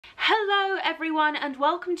Hello everyone and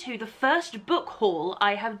welcome to the first book haul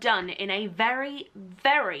I have done in a very,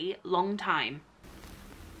 very long time.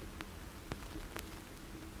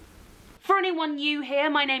 For anyone new here,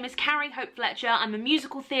 my name is Carrie Fletcher. I'm a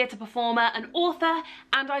musical theatre performer, an author,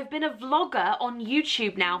 and I've been a vlogger on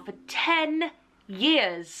YouTube now for 10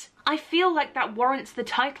 years. I feel like that warrants the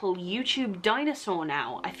title YouTube Dinosaur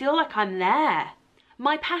now. I feel like I'm there.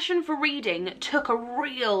 My passion for reading took a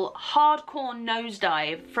real hardcore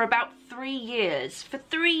nosedive for about 3 years. For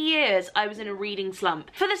 3 years I was in a reading slump,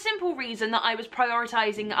 for the simple reason that I was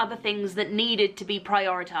prioritising other things that needed to be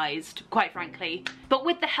prioritised, quite frankly. But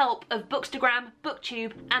with the help of Bookstagram,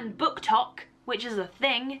 Booktube and BookTok, which is a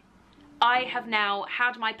thing, I have now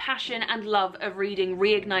had my passion and love of reading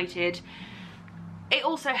reignited. It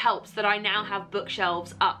also helps that I now have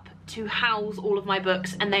bookshelves up to house all of my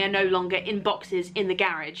books and they are no longer in boxes in the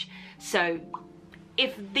garage. So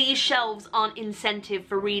if these shelves aren't incentive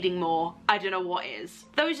for reading more, I don't know what is.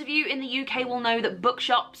 Those of you in the UK will know that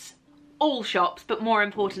bookshops, all shops, but more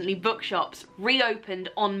importantly bookshops, reopened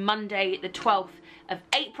on Monday the 12th of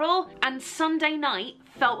April, and Sunday night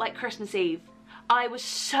felt like Christmas Eve. I was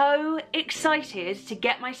so excited to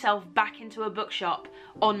get myself back into a bookshop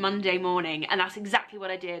on Monday morning, and that's exactly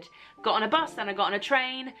what I did. Got on a bus, then I got on a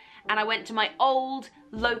train, and I went to my old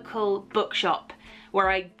local bookshop where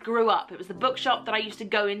I grew up. It was the bookshop that I used to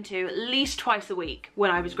go into at least twice a week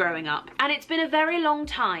when I was growing up. And it's been a very long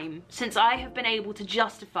time since I have been able to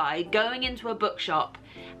justify going into a bookshop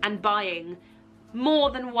and buying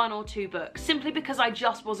more than 1 or 2 books, simply because I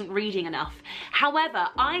just wasn't reading enough. However,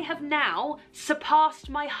 I have now surpassed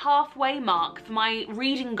my halfway mark for my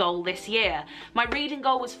reading goal this year. My reading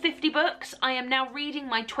goal was 50 books. I am now reading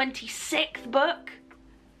my 26th book.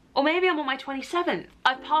 Or maybe I'm on my 27th.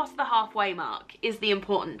 I've passed the halfway mark, is the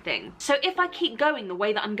important thing. So if I keep going the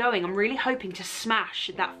way that I'm going, I'm really hoping to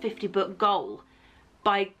smash that 50 book goal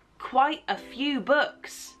by quite a few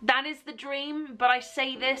books. That is the dream, but I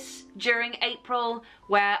say this during April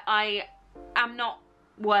where I am not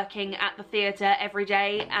working at the theatre every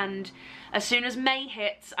day, and as soon as May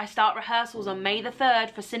hits, I start rehearsals on May the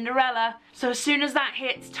 3rd for Cinderella. So as soon as that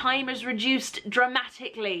hits, time is reduced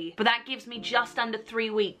dramatically, but that gives me just under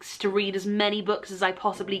 3 weeks to read as many books as I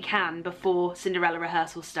possibly can before Cinderella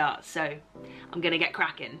rehearsal starts, so I'm gonna get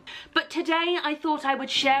cracking. But today I thought I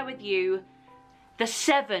would share with you the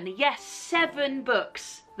 7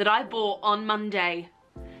 books that I bought on Monday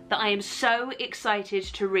that I am so excited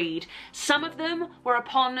to read. Some of them were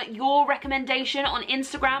upon your recommendation on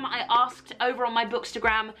Instagram. I asked over on my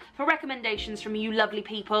Bookstagram for recommendations from you lovely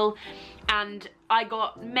people, and I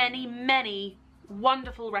got many, many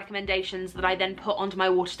wonderful recommendations that I then put onto my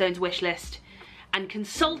Waterstones wish list and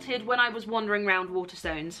consulted when I was wandering around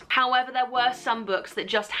Waterstones. However, there were some books that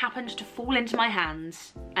just happened to fall into my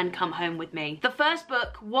hands and come home with me. The first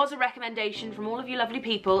book was a recommendation from all of you lovely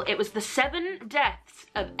people. It was The 7 Deaths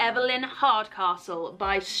of Evelyn Hardcastle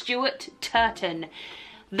by Stuart Turton.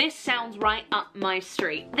 This sounds right up my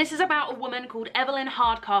street. This is about a woman called Evelyn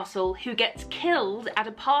Hardcastle who gets killed at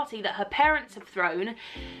a party that her parents have thrown,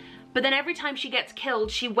 but then every time she gets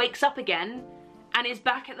killed, she wakes up again and is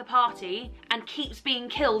back at the party and keeps being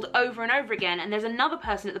killed over and over again. And there's another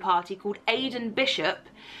person at the party called Aidan Bishop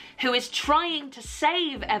who is trying to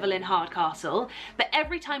save Evelyn Hardcastle, but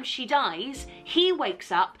every time she dies, he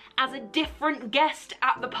wakes up as a different guest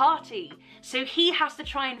at the party. So he has to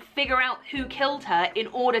try and figure out who killed her in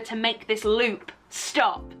order to make this loop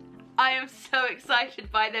stop. I am so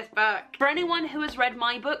excited by this book. For anyone who has read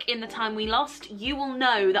my book, In the Time We Lost, you will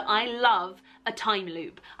know that I love a time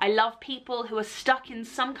loop. I love people who are stuck in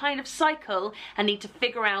some kind of cycle and need to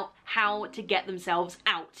figure out how to get themselves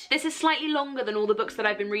out. This is slightly longer than all the books that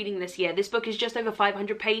I've been reading this year. This book is just over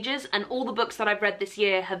 500 pages, and all the books that I've read this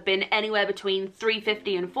year have been anywhere between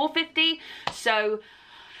 350 and 450, so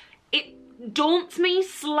it daunts me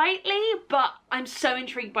slightly, but I'm so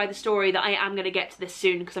intrigued by the story that I am going to get to this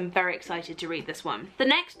soon because I'm very excited to read this one. The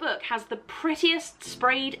next book has the prettiest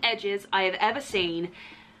sprayed edges I have ever seen.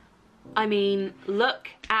 I mean, look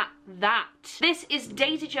at that. This is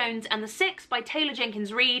Daisy Jones and the Six by Taylor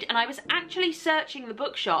Jenkins Reid, and I was actually searching the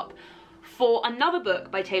bookshop for another book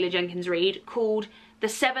by Taylor Jenkins Reid called The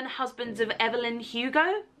 7 Husbands of Evelyn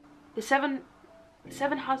Hugo? The seven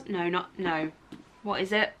no. What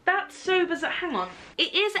is it? That's so bizarre. Hang on.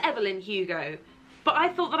 It is Evelyn Hugo, but I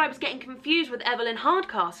thought that I was getting confused with Evelyn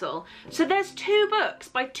Hardcastle. So there's 2 books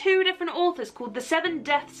by 2 different authors called The 7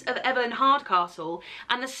 Deaths of Evelyn Hardcastle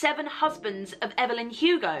and The 7 Husbands of Evelyn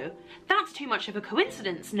Hugo. That's too much of a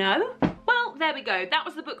coincidence, no? Well, there we go. That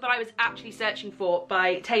was the book that I was actually searching for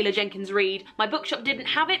by Taylor Jenkins Reid. My bookshop didn't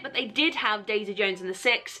have it, but they did have Daisy Jones and the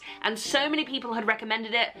Six, and so many people had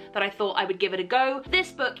recommended it that I thought I would give it a go.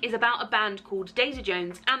 This book is about a band called Daisy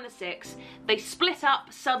Jones and the Six. They split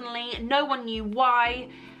up suddenly, no one knew why,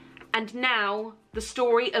 and now the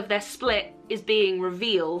story of their split is being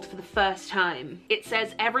revealed for the first time. It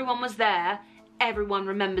says everyone was there, everyone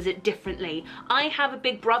remembers it differently. I have a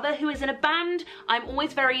big brother who is in a band. I'm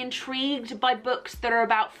always very intrigued by books that are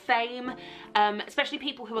about fame, especially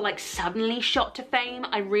people who are like suddenly shot to fame.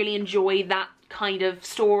 I really enjoy that kind of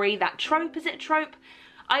story, that trope. Is it a trope?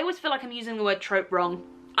 I always feel like I'm using the word trope wrong.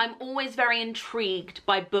 I'm always very intrigued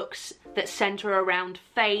by books that center around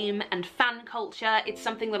fame and fan culture. It's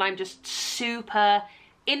something that I'm just super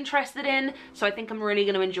interested in, so I think I'm really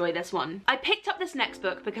going to enjoy this one. I picked up this next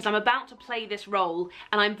book because I'm about to play this role,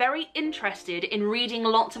 and I'm very interested in reading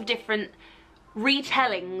lots of different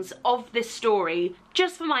retellings of this story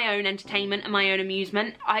just for my own entertainment and my own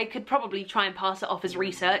amusement. I could probably try and pass it off as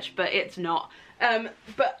research, but it's not.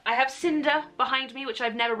 But I have Cinder behind me, which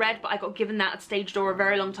I've never read, but I got given that at Stage Door a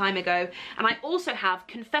very long time ago. And I also have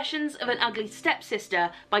Confessions of an Ugly Stepsister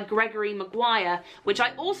by Gregory Maguire, which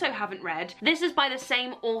I also haven't read. This is by the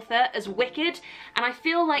same author as Wicked, and I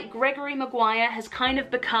feel like Gregory Maguire has kind of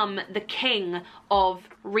become the king of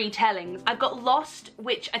retellings. I've got Lost,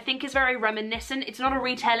 which I think is very reminiscent. It's not a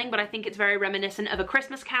retelling, but I think it's very reminiscent of A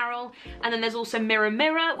Christmas Carol. And then there's also Mirror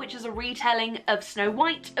Mirror, which is a retelling of Snow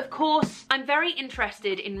White, of course. I'm very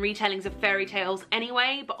interested in retellings of fairy tales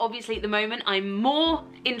anyway, but obviously at the moment I'm more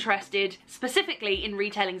interested specifically in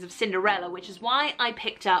retellings of Cinderella, which is why I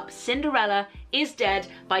picked up Cinderella is Dead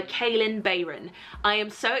by Kaylin Bayron. I am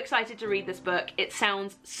so excited to read this book. It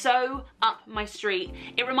sounds so up my street.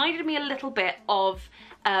 It reminded me a little bit of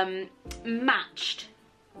Matched,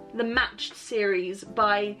 the Matched series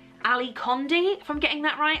by Ali Condé, if I'm getting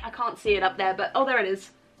that right. I can't see it up there, but oh, there it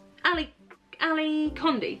is. Ali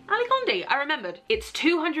Condé, I remembered. It's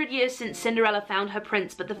 200 years since Cinderella found her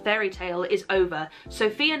prince, but the fairy tale is over.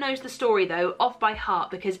 Sophia knows the story though, off by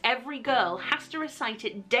heart, because every girl has to recite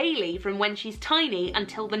it daily from when she's tiny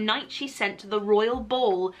until the night she's sent to the royal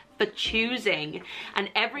ball for choosing.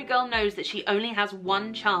 And every girl knows that she only has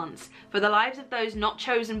one chance, for the lives of those not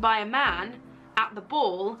chosen by a man at the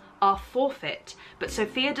ball are forfeit. But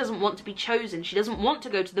Sophia doesn't want to be chosen. She doesn't want to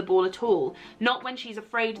go to the ball at all. Not when she's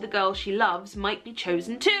afraid the girl she loves might be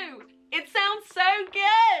chosen too. It sounds so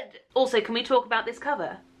good! Also, can we talk about this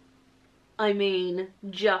cover? I mean,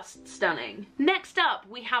 just stunning. Next up,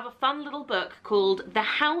 we have a fun little book called The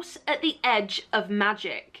House at the Edge of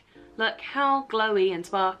Magic. Look how glowy and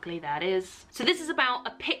sparkly that is. So this is about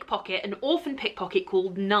a pickpocket, an orphan pickpocket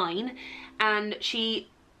called Nine, and she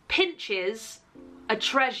pinches a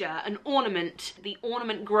treasure, an ornament. The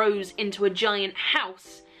ornament grows into a giant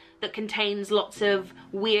house that contains lots of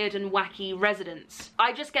weird and wacky residents.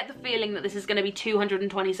 I just get the feeling that this is going to be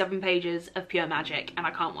 227 pages of pure magic, and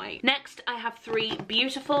I can't wait. Next, I have 3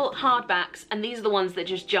 beautiful hardbacks, and these are the ones that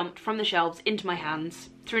just jumped from the shelves into my hands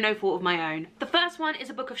through no fault of my own. The first one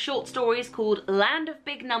is a book of short stories called Land of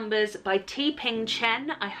Big Numbers by T-Ping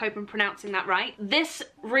Chen. I hope I'm pronouncing that right. This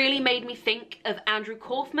really made me think of Andrew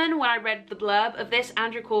Kaufman when I read the blurb of this.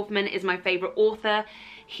 Andrew Kaufman is my favourite author.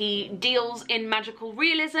 He deals in magical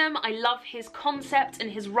realism. I love his concepts and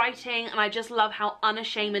his writing, and I just love how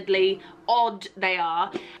unashamedly odd they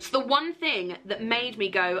are. So the one thing that made me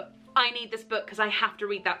go, I need this book because I have to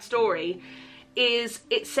read that story, is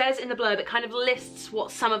it says in the blurb, it kind of lists what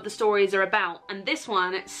some of the stories are about, and this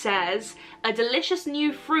one says, a delicious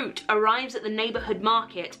new fruit arrives at the neighbourhood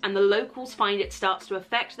market and the locals find it starts to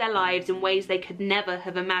affect their lives in ways they could never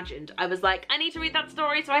have imagined. I was like, I need to read that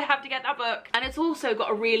story, so I have to get that book. And it's also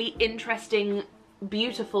got a really interesting,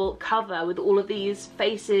 beautiful cover with all of these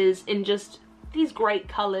faces in just these great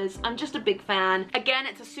colours. I'm just a big fan. Again,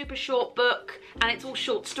 it's a super short book, and it's all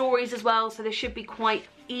short stories as well, so this should be quite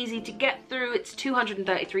easy to get through. It's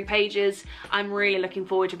 233 pages. I'm really looking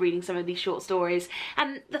forward to reading some of these short stories.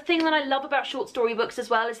 And the thing that I love about short story books as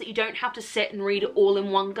well is that you don't have to sit and read it all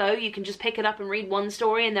in one go. You can just pick it up and read one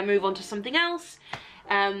story and then move on to something else.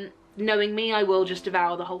 Knowing me, I will just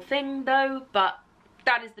devour the whole thing though, but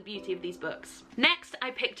that is the beauty of these books. Next,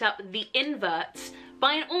 I picked up The Inverts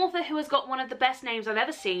by an author who has got one of the best names I've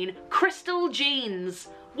ever seen, Crystal Jeans.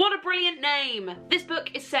 What a brilliant name! This book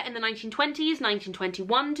is set in the 1920s,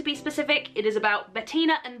 1921 to be specific. It is about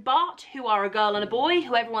Bettina and Bart, who are a girl and a boy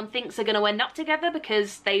who everyone thinks are going to end up together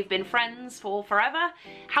because they've been friends for forever.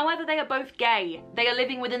 However, they are both gay. They are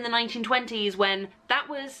living within the 1920s when that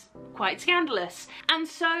was quite scandalous. And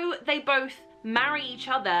so they both marry each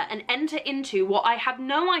other and enter into what I had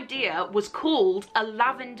no idea was called a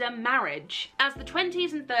lavender marriage. As the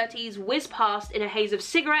 20s and 30s whiz past in a haze of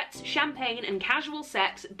cigarettes, champagne and casual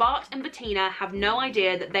sex, Bart and Bettina have no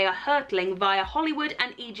idea that they are hurtling via Hollywood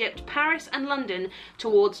and Egypt, Paris and London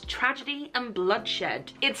towards tragedy and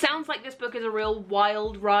bloodshed. It sounds like this book is a real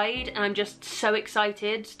wild ride, and I'm just so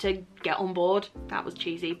excited to get on board. That was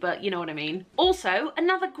cheesy, but you know what I mean. Also,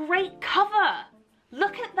 another great cover.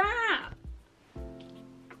 Look at that.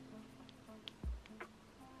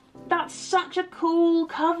 That's such a cool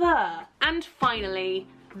cover. And finally,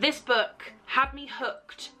 this book had me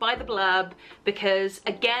hooked by the blurb because,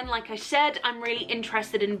 again, like I said, I'm really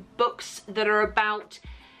interested in books that are about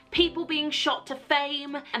people being shot to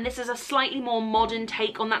fame, and this is a slightly more modern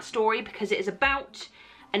take on that story because it is about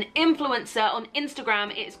an influencer on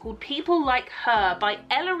Instagram. It's called People Like Her by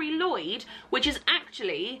Ellery Lloyd, which is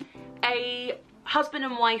actually a husband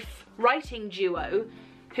and wife writing duo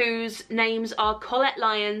whose names are Colette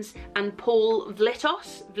Lyons and Paul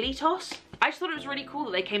Vlitos. I just thought it was really cool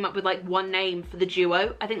that they came up with like one name for the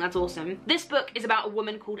duo. I think that's awesome. This book is about a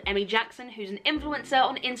woman called Emmy Jackson, who's an influencer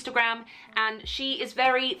on Instagram, and she is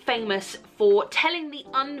very famous for telling the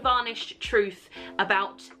unvarnished truth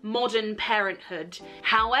about modern parenthood.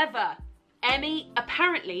 However, Emmy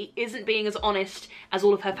apparently isn't being as honest as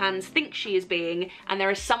all of her fans think she is being, and there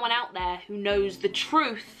is someone out there who knows the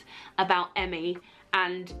truth about Emmy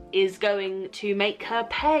and is going to make her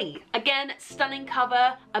pay. Again, stunning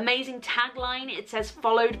cover, amazing tagline. It says,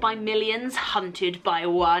 followed by millions, hunted by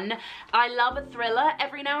one. I love a thriller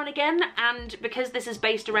every now and again, and because this is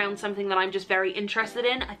based around something that I'm just very interested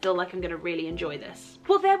in, I feel like I'm gonna really enjoy this.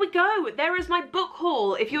 Well, there we go. There is my book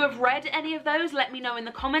haul. If you have read any of those, let me know in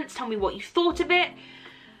the comments. Tell me what you thought of it.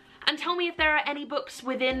 And tell me if there are any books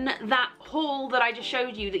within that haul that I just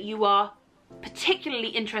showed you that you are particularly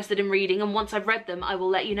interested in reading, and once I've read them I will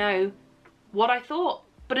let you know what I thought.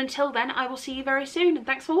 But until then, I will see you very soon, and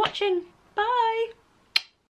thanks for watching. Bye!